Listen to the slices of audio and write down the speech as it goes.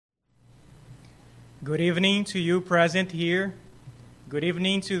Good evening to you present here. Good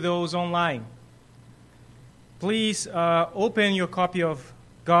evening to those online. Please open your copy of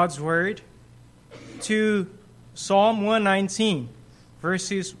God's Word to Psalm 119,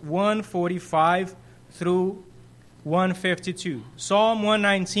 verses 145 through 152. Psalm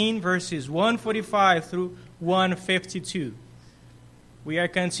 119, verses 145 through 152. We are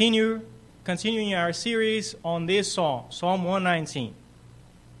continuing our series on this psalm, Psalm 119.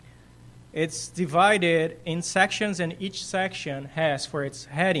 It's divided in sections, and each section has for its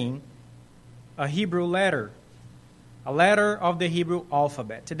heading a Hebrew letter, a letter of the Hebrew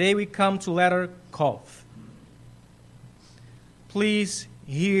alphabet. Today we come to letter Kaf. Please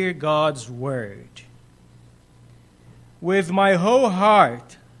hear God's word. With my whole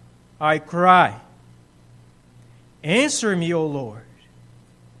heart I cry, answer me, O Lord.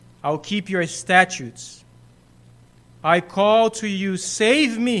 I'll keep your statutes. I call to you,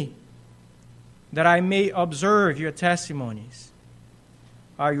 save me, that I may observe your testimonies.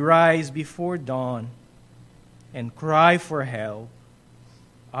 I rise before dawn and cry for help.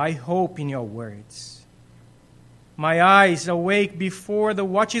 I hope in your words. My eyes awake before the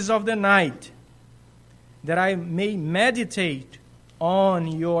watches of the night, that I may meditate on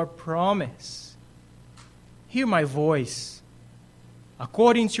your promise. Hear my voice,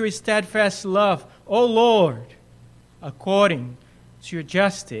 according to your steadfast love, O Lord, according to your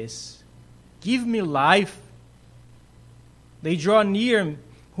justice. Give me life. They draw near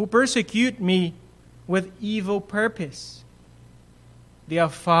who persecute me with evil purpose. They are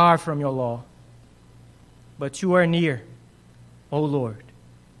far from your law, but you are near, O Lord,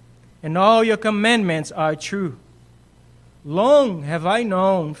 and all your commandments are true. Long have I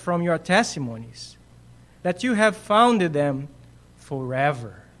known from your testimonies that you have founded them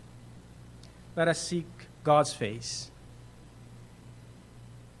forever. Let us seek God's face.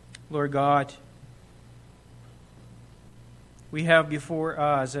 Lord God, we have before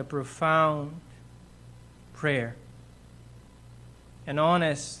us a profound prayer, an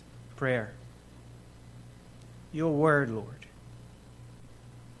honest prayer. Your word, Lord.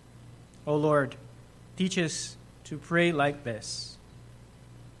 Oh Lord, teach us to pray like this.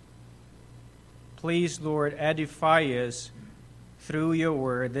 Please, Lord, edify us through your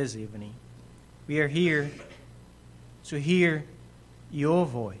word this evening. We are here to hear your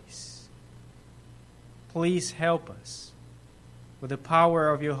voice. Please help us with the power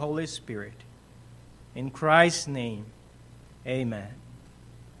of your Holy Spirit. In Christ's name, amen.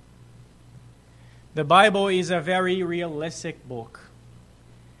 The Bible is a very realistic book.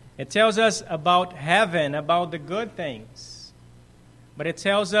 It tells us about heaven, about the good things, but it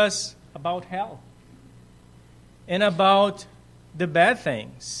tells us about hell and about the bad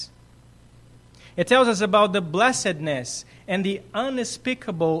things. It tells us about the blessedness and the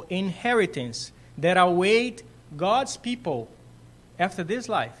unspeakable inheritance that await God's people after this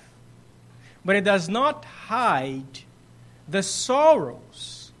life. But it does not hide the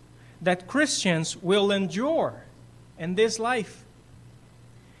sorrows that Christians will endure in this life.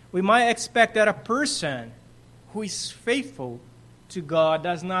 We might expect that a person who is faithful to God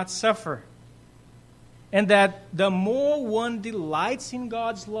does not suffer, and that the more one delights in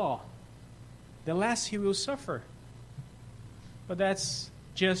God's law, the less he will suffer. But that's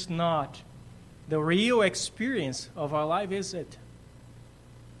just not the real experience of our life, is it?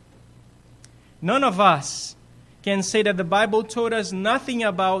 None of us can say that the Bible told us nothing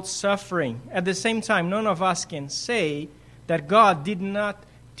about suffering. At the same time, none of us can say that God did not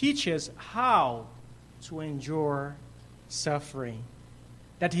teach us how to endure suffering,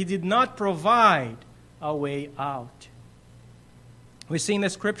 that he did not provide a way out. We see in the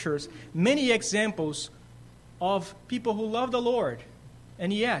scriptures many examples of people who love the Lord,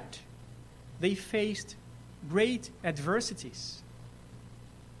 and yet they faced great adversities.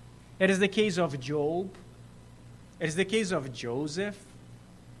 It is the case of Job. It is the case of Joseph.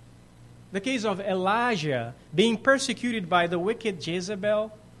 The case of Elijah being persecuted by the wicked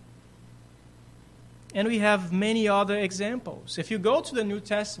Jezebel. And we have many other examples. If you go to the New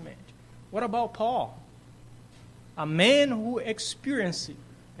Testament, what about Paul? A man who experienced,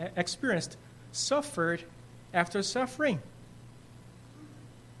 suffered after suffering.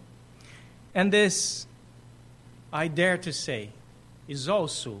 And this, I dare to say, is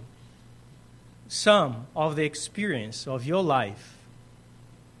also some of the experience of your life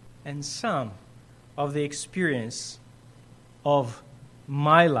and some of the experience of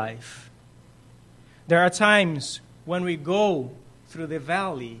my life. There are times when we go through the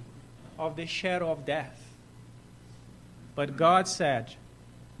valley of the shadow of death. But God said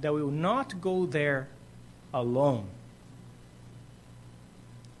that we will not go there alone.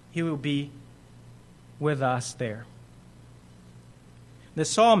 He will be with us there. The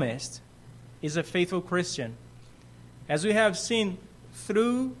psalmist is a faithful Christian, as we have seen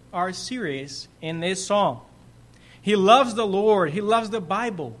through our series in this psalm. He loves the Lord, he loves the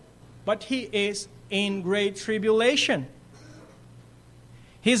Bible, but he is in great tribulation.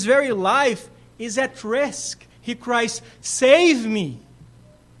 His very life is at risk. He cries, "Save me!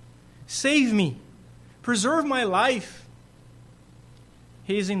 Save me! Preserve my life!"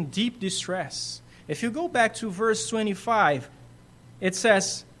 He is in deep distress. If you go back to verse 25, it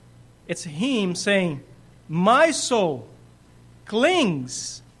says, it's him saying, "My soul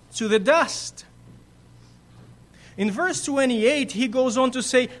clings to the dust." In verse 28, he goes on to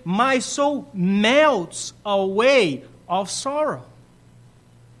say, "My soul melts away of sorrow."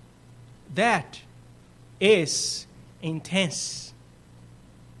 That is intense.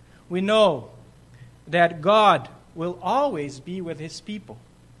 We know that God will always be with his people.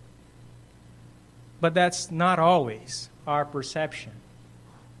 But that's not always our perception.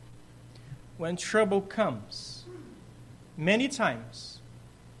 When trouble comes, many times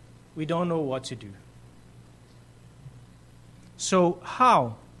we don't know what to do. So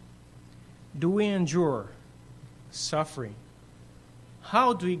how do we endure suffering?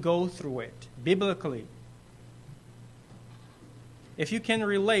 How do we go through it biblically? If you can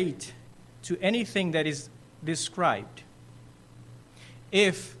relate to anything that is described,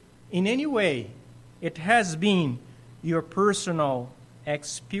 if in any way it has been your personal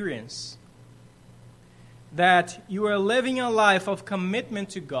experience, that you are living a life of commitment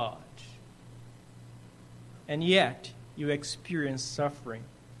to God, and yet you experience suffering.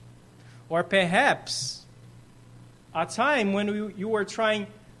 Or perhaps a time when you were trying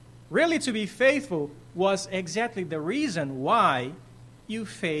really to be faithful was exactly the reason why you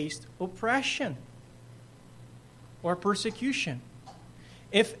faced oppression or persecution.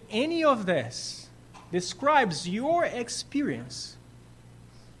 If any of this describes your experience,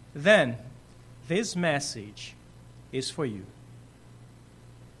 then this message is for you.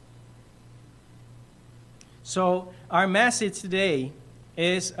 So our message today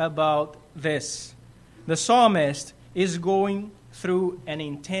is about this. The psalmist is going through an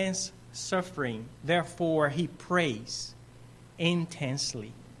intense suffering. Therefore, he prays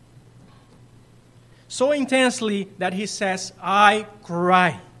intensely. So intensely that he says, "I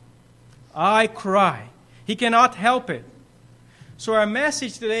cry. I cry." He cannot help it. So our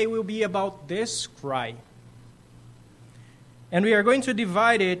message today will be about this cry. And we are going to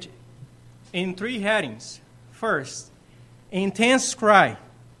divide it in three headings. First, intense cry.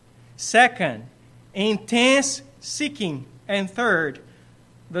 Second, intense seeking. And third,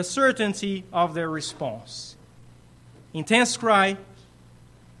 the certainty of their response. Intense cry,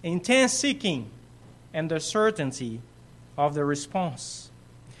 intense seeking, and the certainty of the response.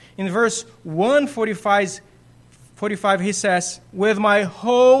 In verse 145, he says, "With my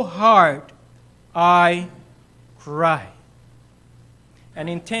whole heart I cry." An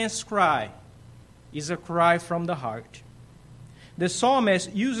intense cry is a cry from the heart. The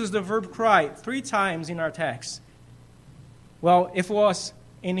psalmist uses the verb cry 3 times in our text. Well, if it was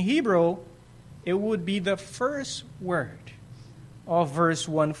in Hebrew, it would be the first word of verse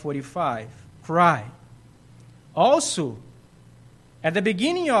 145, cry. Also, at the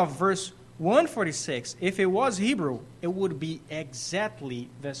beginning of verse 146, if it was Hebrew, it would be exactly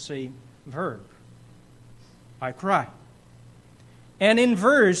the same verb, I cry. And in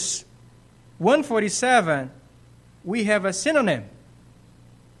verse 147, we have a synonym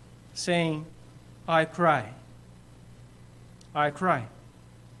saying, I cry. I cry.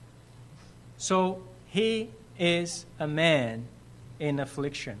 So he is a man in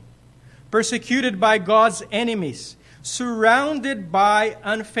affliction, persecuted by God's enemies, surrounded by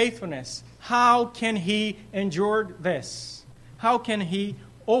unfaithfulness. How can he endure this? How can he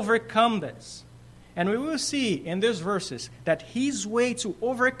overcome this? And we will see in these verses that his way to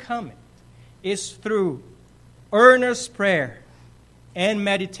overcome it is through earnest prayer and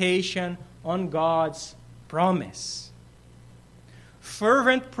meditation on God's promise.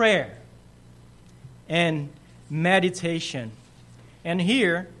 Fervent prayer and meditation. And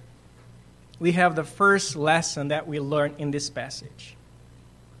here we have the first lesson that we learn in this passage.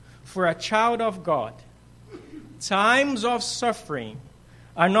 For a child of God, times of suffering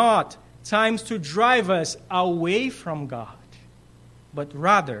are not times to drive us away from God, but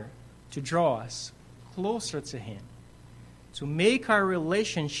rather to draw us closer to Him, to make our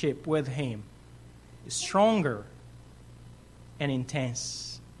relationship with Him stronger and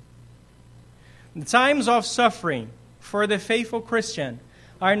intense. The times of suffering for the faithful Christian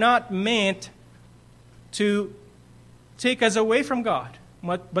are not meant to take us away from God,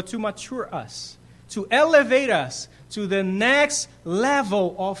 but to mature us, to elevate us to the next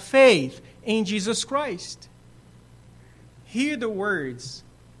level of faith in Jesus Christ. Hear the words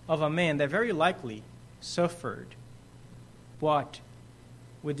of a man that very likely suffered what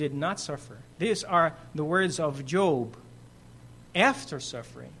we did not suffer. These are the words of Job after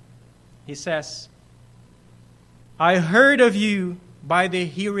suffering. He says, I heard of you by the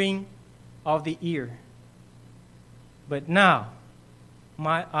hearing of the ear, but now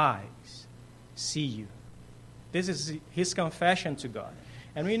my eyes see you. This is his confession to God.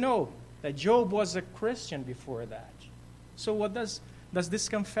 And we know that Job was a Christian before that. So what does this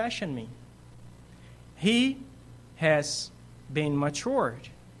confession mean? He has been matured.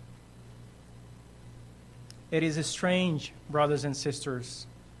 It is strange, brothers and sisters,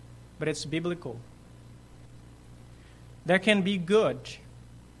 but it's biblical. There can be good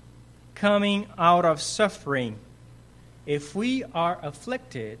coming out of suffering if we are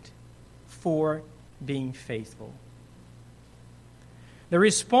afflicted for being faithful. The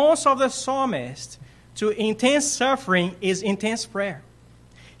response of the psalmist to intense suffering is intense prayer.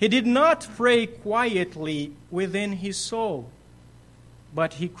 He did not pray quietly within his soul,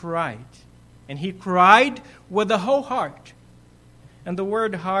 but he cried. And he cried with the whole heart. And the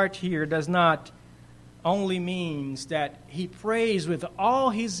word heart here does not only means that he prays with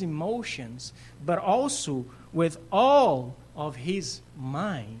all his emotions, but also with all of his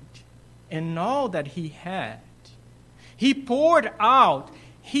mind and all that he had. He poured out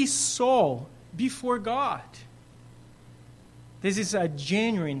his soul before God. This is a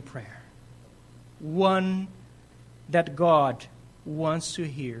genuine prayer, one that God wants to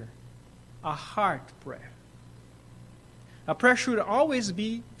hear, a heart prayer. A prayer should always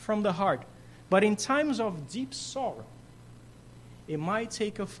be from the heart, but in times of deep sorrow, it might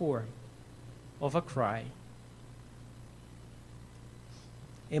take a form of a cry.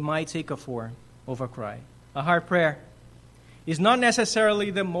 It might take a form of a cry. A heart prayer is not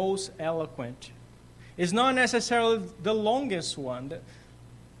necessarily the most eloquent. It's not necessarily the longest one.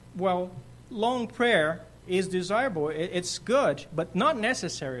 Well, long prayer is desirable. It's good, but not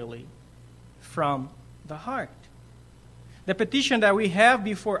necessarily from the heart. The petition that we have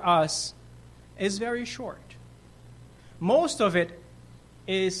before us is very short. Most of it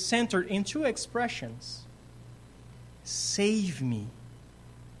is centered in two expressions. Save me.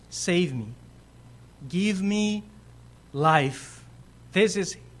 Save me. Give me life. This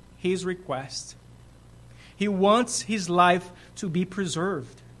is his request. He wants his life to be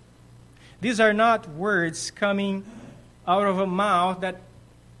preserved. These are not words coming out of a mouth that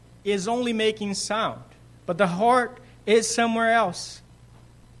is only making sound, but the heart is somewhere else.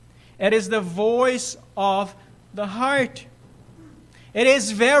 It is the voice of the heart. It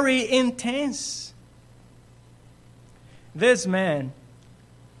is very intense. This man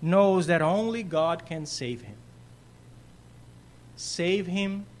knows that only God can save him. Save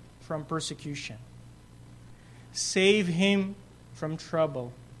him from persecution. Save him from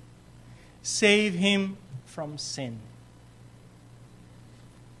trouble. Save him from sin.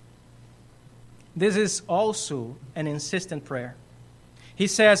 This is also an insistent prayer. He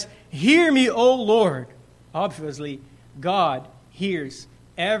says, hear me, O Lord. Obviously, God hears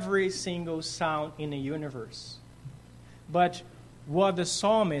every single sound in the universe. But what the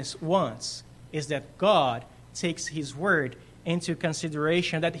psalmist wants is that God takes his word into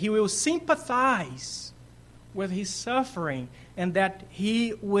consideration, that he will sympathize with his suffering and that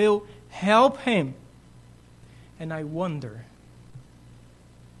he will help him. And I wonder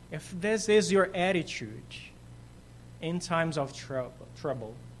if this is your attitude in times of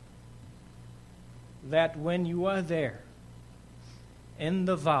trouble, that when you are there in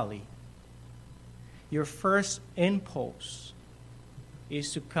the valley, your first impulse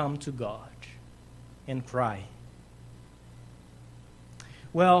is to come to God and cry.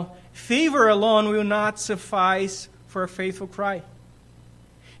 Well, favor alone will not suffice for a faithful cry.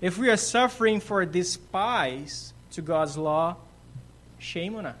 If we are suffering for despise to God's law,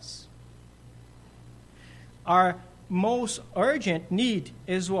 shame on us. Our most urgent need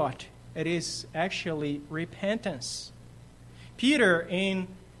is what? It is actually repentance. Peter, in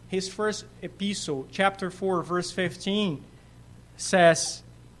his first epistle, chapter 4, verse 15, says,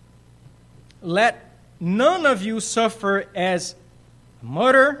 let none of you suffer as a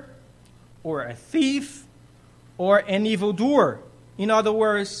murderer or a thief or an evildoer. In other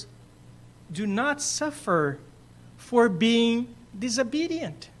words, do not suffer for being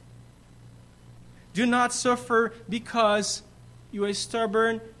disobedient. Do not suffer because you are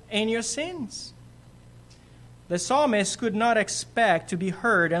stubborn in your sins. The psalmist could not expect to be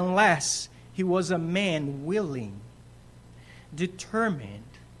heard unless he was a man willing, determined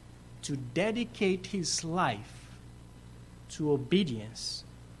to to dedicate his life to obedience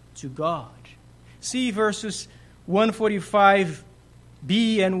to God. See verses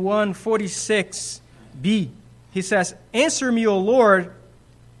 145b and 146b. He says, "Answer me, O Lord,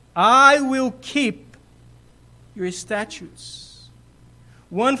 I will keep your statutes."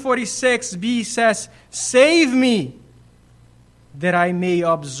 146b says, "Save me, that I may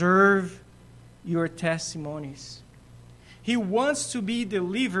observe your testimonies." He wants to be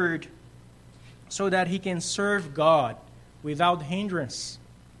delivered so that he can serve God without hindrance.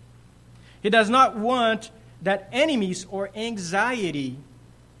 He does not want that enemies or anxiety,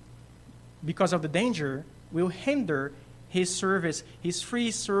 because of the danger, will hinder his service, his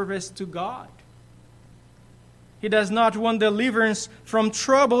free service to God. He does not want deliverance from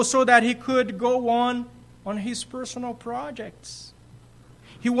trouble so that he could go on his personal projects.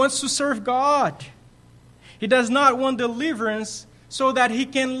 He wants to serve God. He does not want deliverance so that he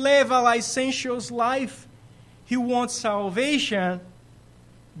can live a licentious life. He wants salvation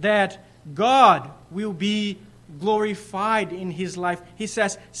that God will be glorified in his life. He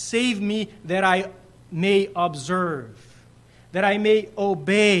says, "Save me that I may observe, that I may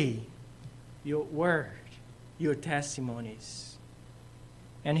obey your word, your testimonies."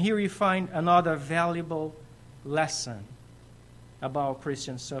 And here we find another valuable lesson about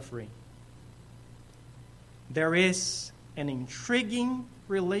Christian suffering. There is an intriguing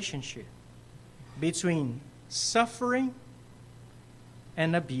relationship between suffering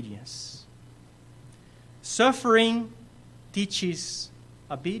and obedience. Suffering teaches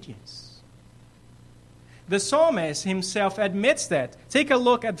obedience. The psalmist himself admits that. Take a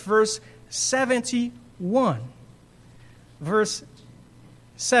look at verse 71. Verse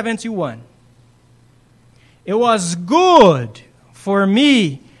 71. "It was good for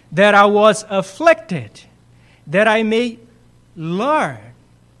me that I was afflicted, that I may learn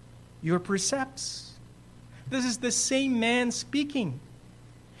your precepts." This is the same man speaking.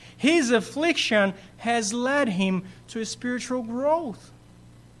 His affliction has led him to spiritual growth.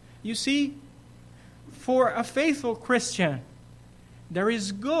 You see, for a faithful Christian, there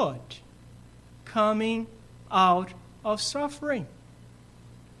is good coming out of suffering.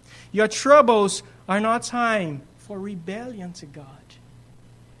 Your troubles are not time for rebellion to God.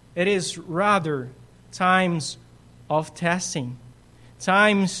 It is rather times of testing,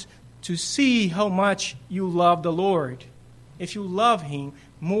 times to see how much you love the Lord, if you love Him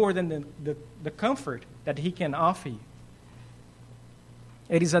more than the comfort that He can offer you.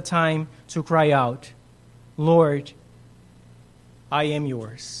 It is a time to cry out, "Lord, I am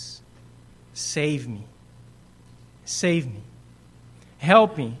yours. Save me. Save me.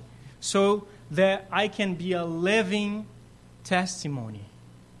 Help me so that I can be a living testimony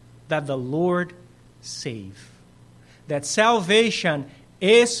that the Lord saved. That salvation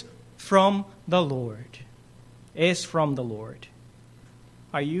is from the Lord. Is from the Lord."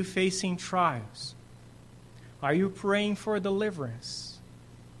 Are you facing trials? Are you praying for deliverance?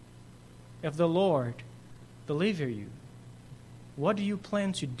 If the Lord deliver you, what do you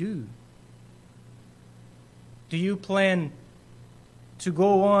plan to do? Do you plan to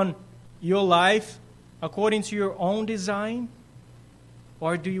go on your life according to your own design?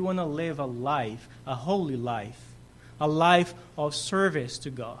 Or do you want to live a life, a holy life, a life of service to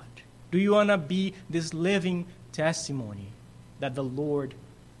God? Do you want to be this living testimony that the Lord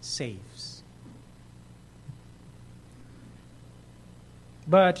saves?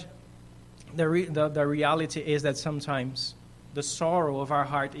 But the reality is that sometimes the sorrow of our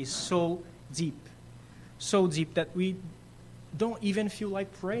heart is so deep that we don't even feel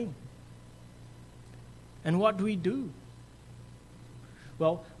like praying. And what do?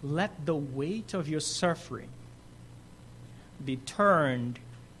 Well, let the weight of your suffering be turned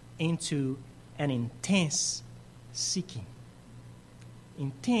into an intense seeking.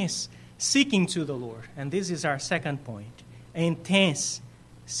 Intense seeking to the Lord. And this is our second point. Intense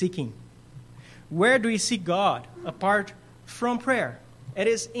seeking. Where do we seek God apart from prayer? It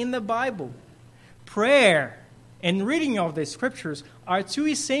is in the Bible. Prayer and reading of the Scriptures are two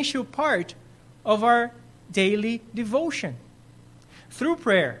essential parts of our daily devotion. Through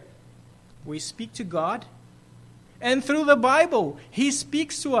prayer, we speak to God. And through the Bible, He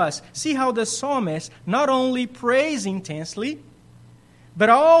speaks to us. See how the psalmist not only prays intensely, but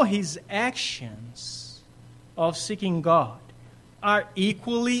all his actions of seeking God are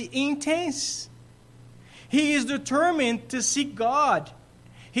equally intense. He is determined to seek God.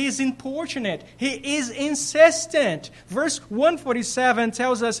 He is importunate. He is insistent. Verse 147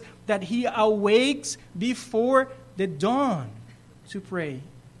 tells us that he awakes before the dawn to pray.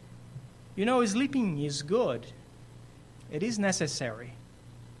 You know, sleeping is good. It is necessary.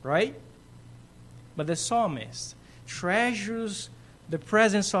 right? But the psalmist treasures the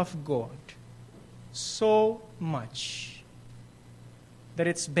presence of God so much that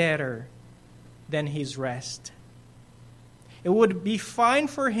it's better than his rest. It would be fine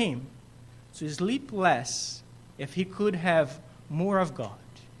for him to sleep less if he could have more of God,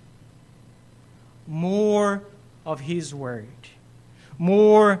 more of his word,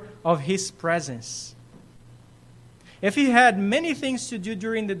 more of his presence. If he had many things to do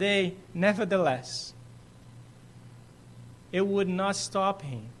during the day, nevertheless, it would not stop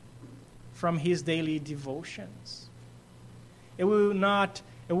him from his daily devotions. It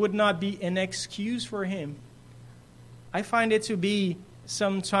would not be an excuse for him. I find it to be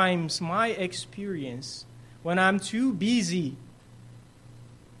sometimes my experience when I'm too busy.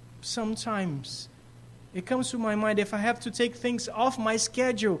 Sometimes it comes to my mind, if I have to take things off my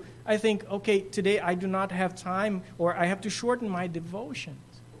schedule, I think, okay, today I do not have time, or I have to shorten my devotions.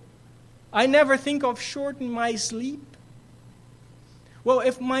 I never think of shortening my sleep. Well,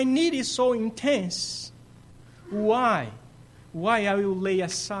 if my need is so intense, why I will lay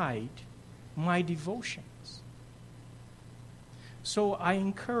aside my devotions? So I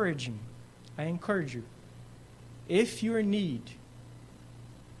encourage you, if your need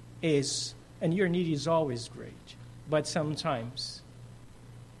is, and your need is always great, but sometimes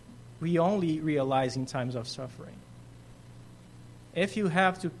we only realize in times of suffering. If you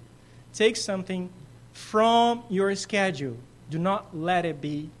have to take something from your schedule, do not let it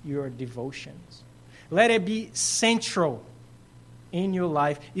be your devotions. Let it be central in your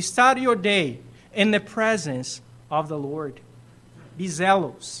life. You start your day in the presence of the Lord. Be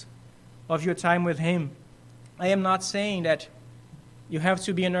zealous of your time with Him. I am not saying that you have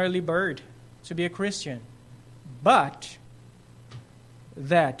to be an early bird to be a Christian, but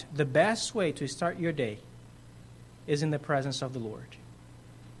that the best way to start your day is in the presence of the Lord.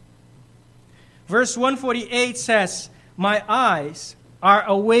 Verse 148 says, "My eyes are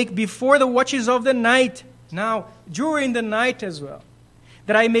awake before the watches of the night." Now, during the night as well,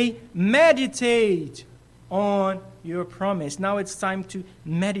 that I may meditate on your promise. Now it's time to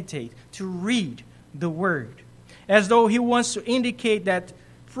meditate, to read the Word. As though he wants to indicate that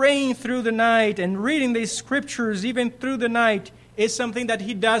praying through the night and reading the Scriptures even through the night is something that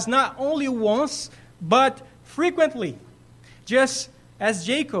he does not only once, but frequently. Just as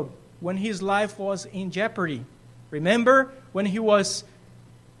Jacob, when his life was in jeopardy. Remember when he was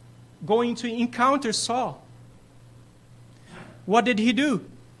going to encounter Saul? What did he do?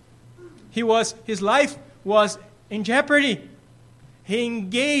 His life was in jeopardy. He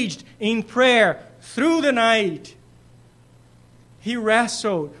engaged in prayer through the night. He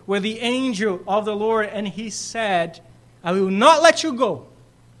wrestled with the angel of the Lord, and he said, "I will not let you go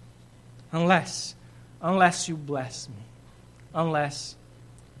unless you bless me. Unless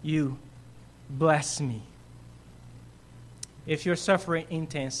you bless me." If your suffering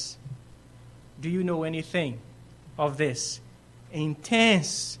intense, do you know anything of this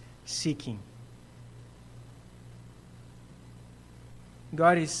intense seeking?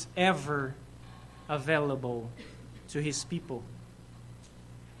 God is ever available to His people.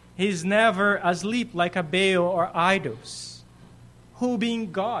 He's never asleep like a Baal or idols, who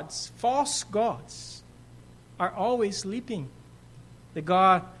being gods, false gods, are always sleeping. The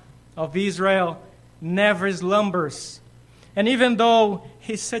God of Israel never slumbers. And even though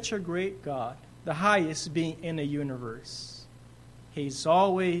He's such a great God, the highest being in the universe, He's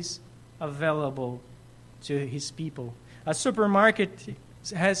always available to His people. A supermarket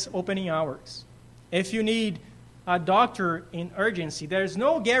has opening hours. If you need a doctor in urgency, there's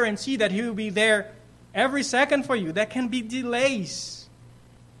no guarantee that he will be there every second for you. There can be delays.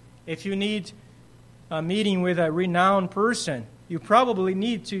 If you need a meeting with a renowned person, you probably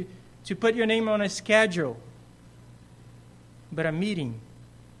need to put your name on a schedule. But a meeting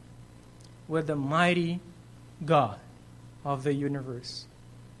with the mighty God of the universe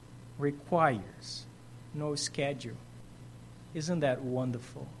requires no schedule. Isn't that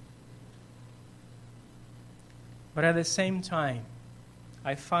wonderful? But at the same time,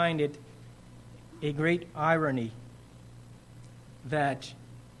 I find it a great irony that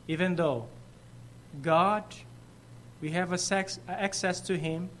even though God, we have access to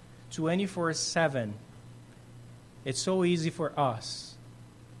Him 24/7, it's so easy for us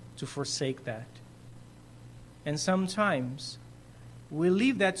to forsake that. And sometimes we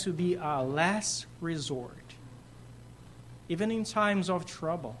leave that to be our last resort, even in times of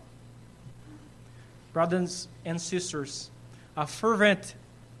trouble. Brothers and sisters, a fervent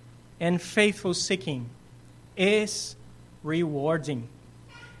and faithful seeking is rewarding.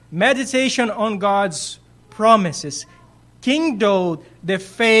 Meditation on God's promises kindled the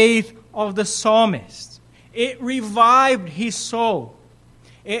faith of the psalmist. It revived his soul.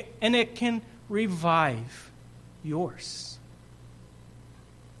 And it can revive yours.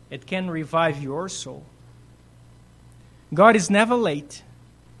 It can revive your soul. God is never late,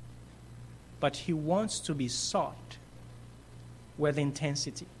 but He wants to be sought with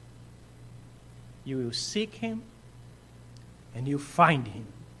intensity. You will seek Him, and you find Him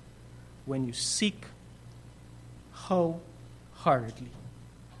when you seek wholeheartedly.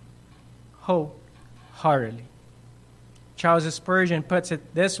 Wholeheartedly. Charles Spurgeon puts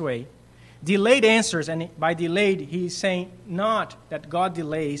it this way: delayed answers, and by delayed he's saying not that God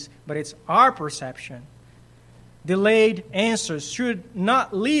delays, but it's our perception. Delayed answers should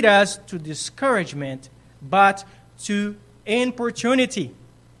not lead us to discouragement, but to importunity.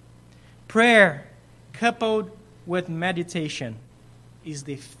 Prayer coupled with meditation is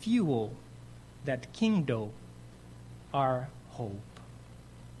the fuel that kindle our hope.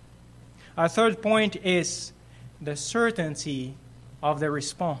 Our third point is the certainty of the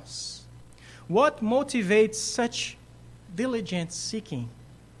response. What motivates such diligent seeking,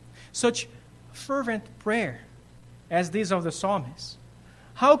 such fervent prayer as this of the psalmist?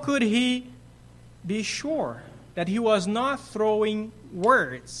 How could he be sure that he was not throwing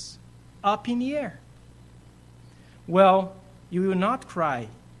words up in the air? Well, you will not cry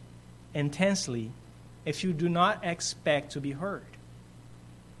intensely if you do not expect to be heard.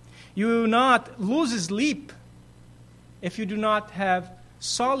 You will not lose sleep if you do not have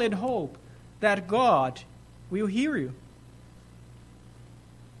solid hope that God will hear you.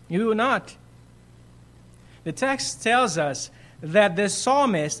 You will not. The text tells us that the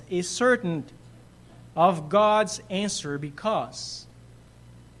psalmist is certain of God's answer because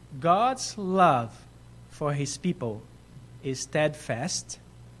God's love for His people is steadfast.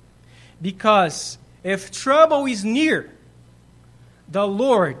 Because if trouble is near, the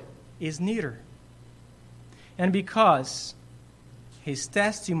Lord is nearer. And because His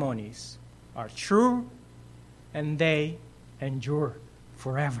testimonies are true and they endure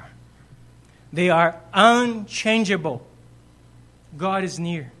forever. They are unchangeable. God is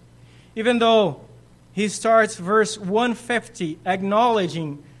near. Even though he starts verse 150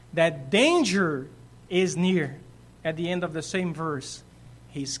 acknowledging that danger is near, at the end of the same verse,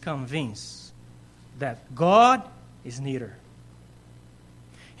 he's convinced that God is nearer.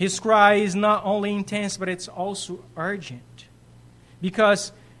 His cry is not only intense, but it's also urgent.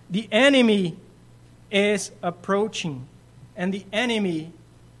 Because the enemy is approaching, and the enemy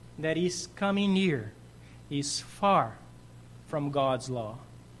that is coming near is far from God's law.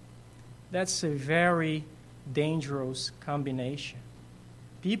 That's a very dangerous combination.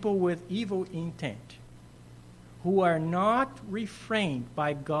 People with evil intent who are not refrained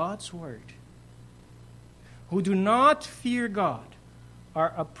by God's word, who do not fear God,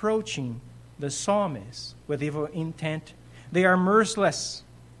 are approaching the psalmist with evil intent. They are merciless.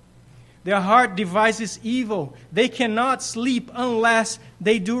 Their heart devises evil. They cannot sleep unless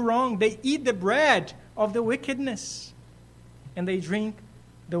they do wrong. They eat the bread of the wickedness, and they drink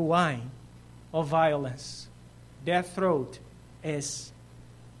the wine of violence. Their throat is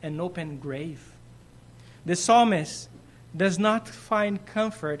an open grave. The psalmist does not find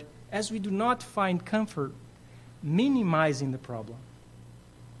comfort, as we do not find comfort minimizing the problem.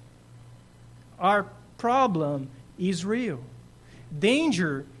 Our problem is real.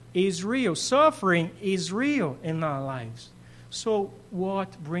 Danger is real. Suffering is real in our lives. So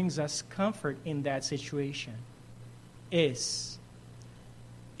what brings us comfort in that situation is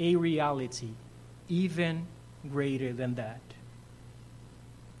a reality even greater than that.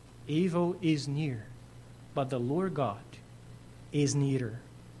 Evil is near, but the Lord God is nearer.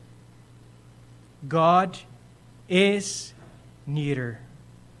 God is nearer.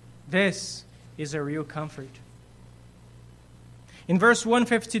 This is a real comfort. In verse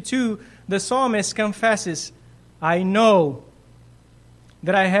 152, the psalmist confesses, I know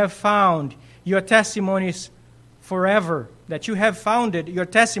that I have found your testimonies forever, that you have founded your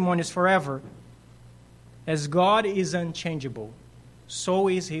testimonies forever. As God is unchangeable, so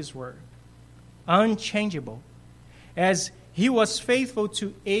is His word. Unchangeable. As He was faithful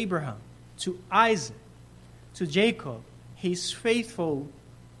to Abraham, to Isaac, to Jacob, He is faithful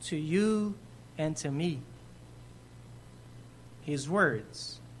to you and to me. His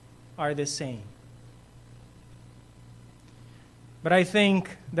words are the same. But I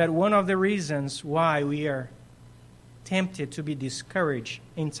think that one of the reasons why we are tempted to be discouraged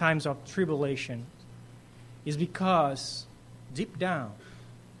in times of tribulation is because deep down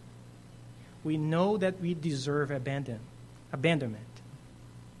we know that we deserve abandonment.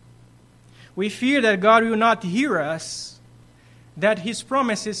 We fear that God will not hear us that his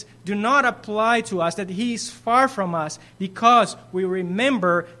promises do not apply to us, that he is far from us, because we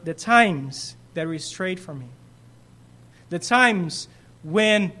remember the times that we strayed from him. The times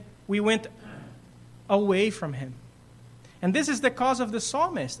when we went away from him. And this is the cause of the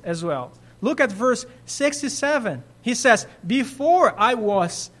psalmist as well. Look at verse 67. He says, "Before I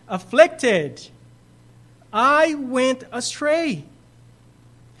was afflicted, I went astray."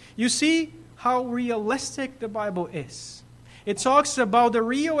 You see how realistic the Bible is. It talks about the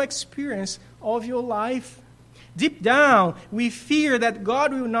real experience of your life. Deep down, we fear that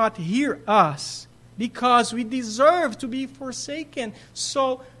God will not hear us because we deserve to be forsaken.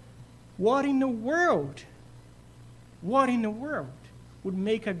 So, what in the world would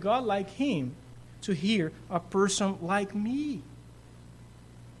make a God like him to hear a person like me?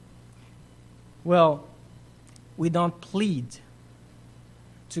 Well, we don't plead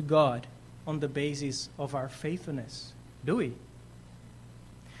to God on the basis of our faithfulness, do we?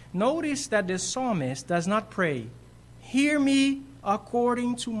 Notice that the psalmist does not pray, "Hear me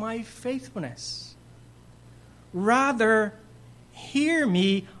according to my faithfulness." Rather, "Hear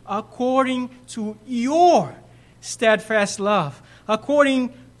me according to your steadfast love,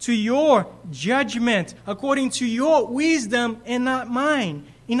 according to your judgment, according to your wisdom and not mine."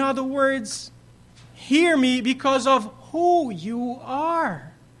 In other words, hear me because of who you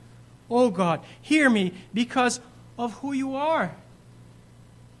are. Oh God, hear me because of who you are.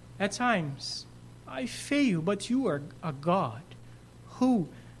 At times, I fail, but you are a God who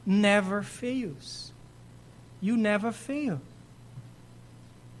never fails. You never fail.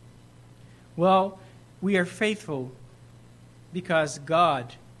 Well, we are faithful because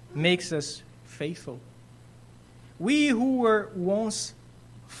God makes us faithful. We who were once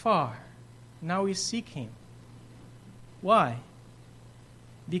far, now we seek him. Why?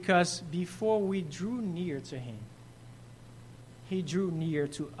 Because before we drew near to him, he drew near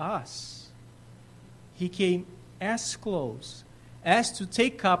to us. He came as close as to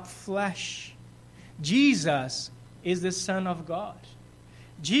take up flesh. Jesus is the Son of God.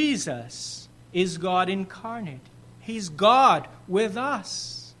 Jesus is God incarnate. He's God with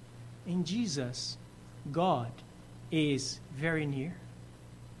us. In Jesus, God is very near.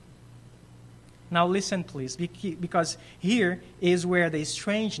 Now listen, please, because here is where the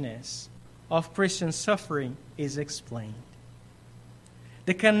strangeness of Christian suffering is explained.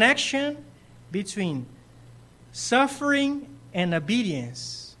 The connection between suffering and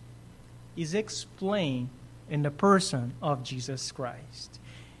obedience is explained in the person of Jesus Christ.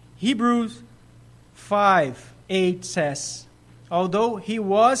 Hebrews 5:8 says, "Although he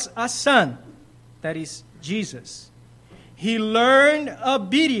was a son," that is Jesus, "he learned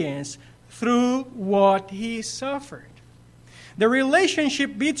obedience through what he suffered." The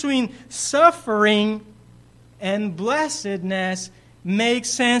relationship between suffering and blessedness makes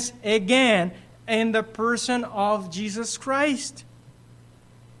sense again in the person of Jesus Christ.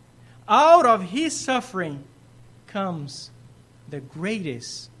 Out of his suffering comes the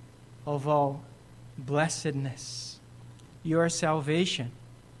greatest of all blessedness, your salvation.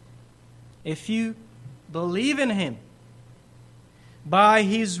 If you believe in him, by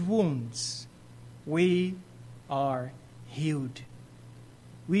his wounds we are healed.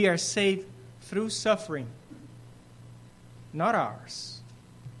 We are saved through suffering, not ours.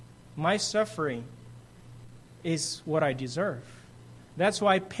 My suffering is what I deserve. That's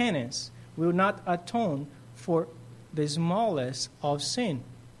why penance will not atone for the smallest of sin,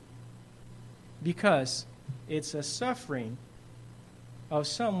 because it's a suffering of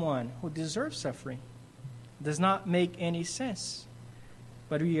someone who deserves suffering. Does not make any sense.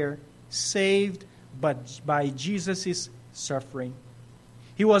 But we are saved by Jesus' suffering.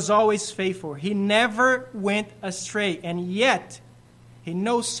 He was always faithful. He never went astray. And yet, he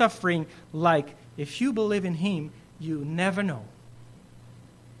knows suffering like, if you believe in him, you never know.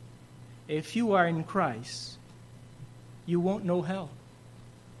 If you are in Christ, you won't know hell.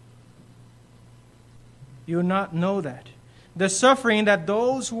 You will not know that. The suffering that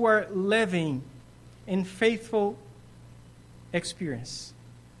those who are living in faithful experience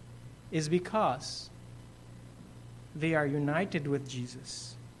is because they are united with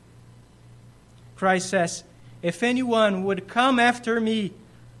Jesus. Christ says, "If anyone would come after me,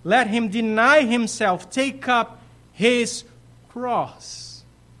 let him deny himself, take up his cross,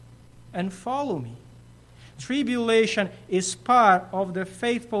 and follow me." Tribulation is part of the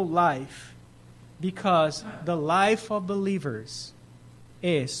faithful life because the life of believers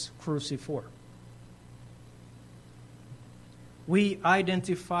is cruciform. We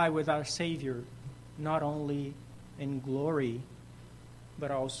identify with our Savior not only in glory,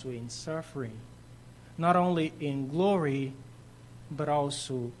 but also in suffering. Not only in glory, but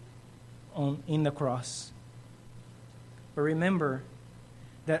also in the cross. But remember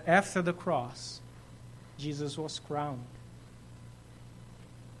that after the cross, Jesus was crowned.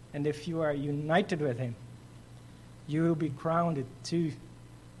 And if you are united with him, you will be crowned too.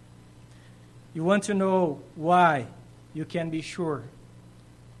 You want to know why? You can be sure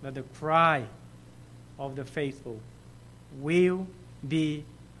that the cry of the faithful will be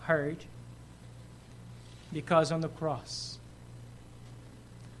heard, because on the cross,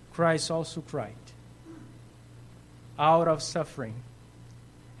 Christ also cried out of suffering.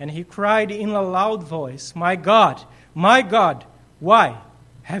 And he cried in a loud voice, my God, why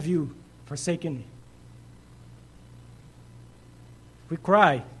have you forsaken me?" We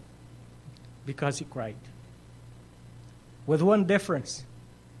cry because he cried. With one difference.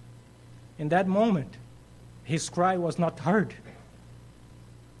 In that moment, his cry was not heard.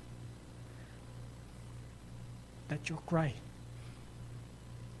 That your cry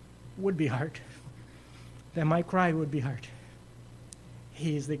would be heard. That my cry would be heard.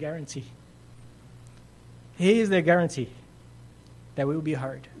 He is the guarantee. He is the guarantee that will be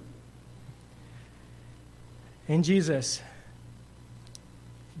heard. In Jesus,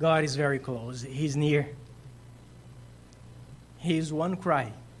 God is very close. He's near. He is one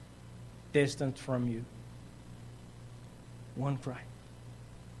cry distant from you. One cry.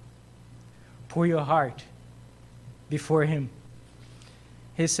 Pour your heart before him.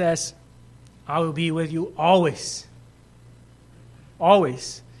 He says, "I will be with you always."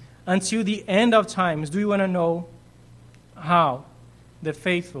 Always. Until the end of times. Do you want to know how the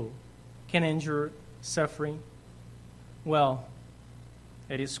faithful can endure suffering? Well,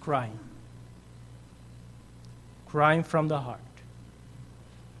 it is crying. Crying from the heart.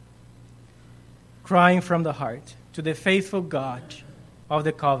 Crying from the heart to the faithful God of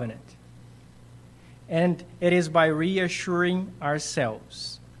the covenant. And it is by reassuring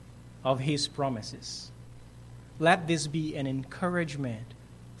ourselves of his promises. Let this be an encouragement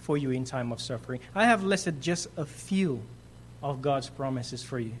for you in time of suffering. I have listed just a few of God's promises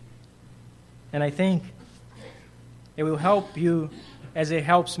for you. And I think it will help you as it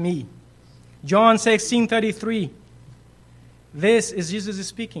helps me. John 16:33. This is Jesus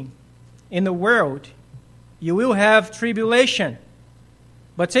speaking. "In the world you will have tribulation,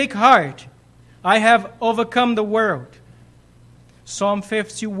 but take heart, I have overcome the world." Psalm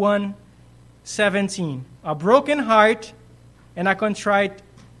 51:17. "A broken heart and a contrite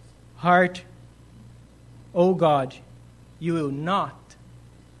heart, O God, you will not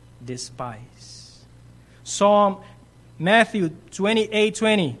despise." Matthew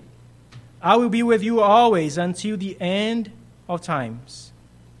 28:20. "I will be with you always until the end of times."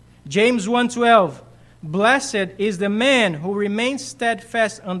 James 1:12. "Blessed is the man who remains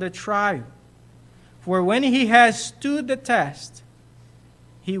steadfast under trial, for when he has stood the test,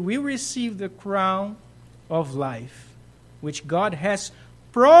 he will receive the crown of life, which God has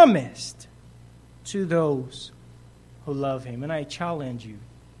promised to those who love him." And I challenge you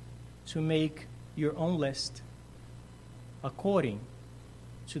to make your own list according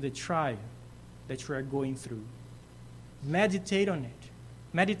to the trial that you are going through. Meditate on it.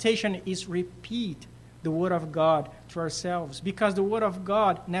 Meditation is repeat the Word of God to ourselves, because the Word of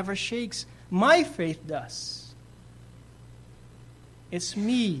God never shakes. My faith does. It's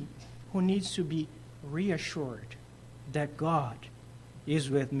me who needs to be reassured that God is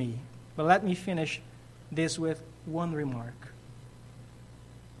with me. But let me finish this with one remark.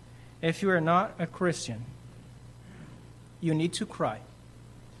 If you are not a Christian, you need to cry.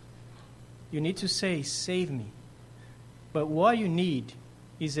 You need to say, "Save me." But what you need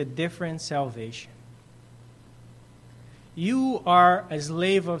is a different salvation. You are a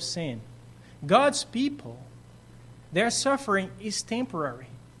slave of sin. God's people, their suffering is temporary.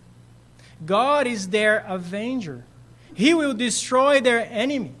 God is their avenger. He will destroy their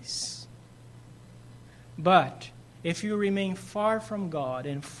enemies. But if you remain far from God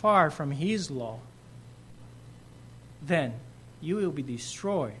and far from his law, then you will be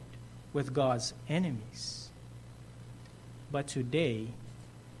destroyed with God's enemies. But today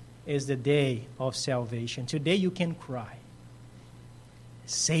is the day of salvation. Today you can cry,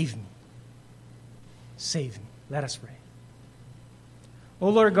 "Save me. Save me." Let us pray. O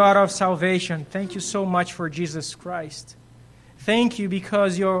Lord God of salvation, thank you so much for Jesus Christ. Thank you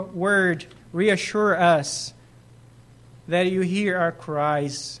because your word reassures us that you hear our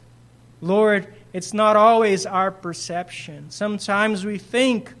cries. Lord, it's not always our perception. Sometimes we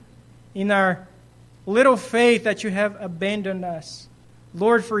think in our little faith that you have abandoned us.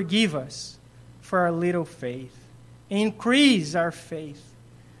 Lord, forgive us for our little faith. Increase our faith.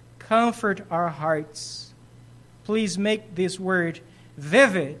 Comfort our hearts. Please make this word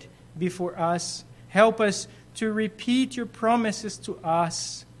vivid before us. Help us to repeat your promises to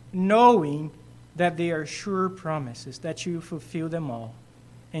us, knowing that they are sure promises, that you fulfill them all.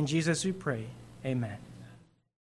 In Jesus we pray. Amen.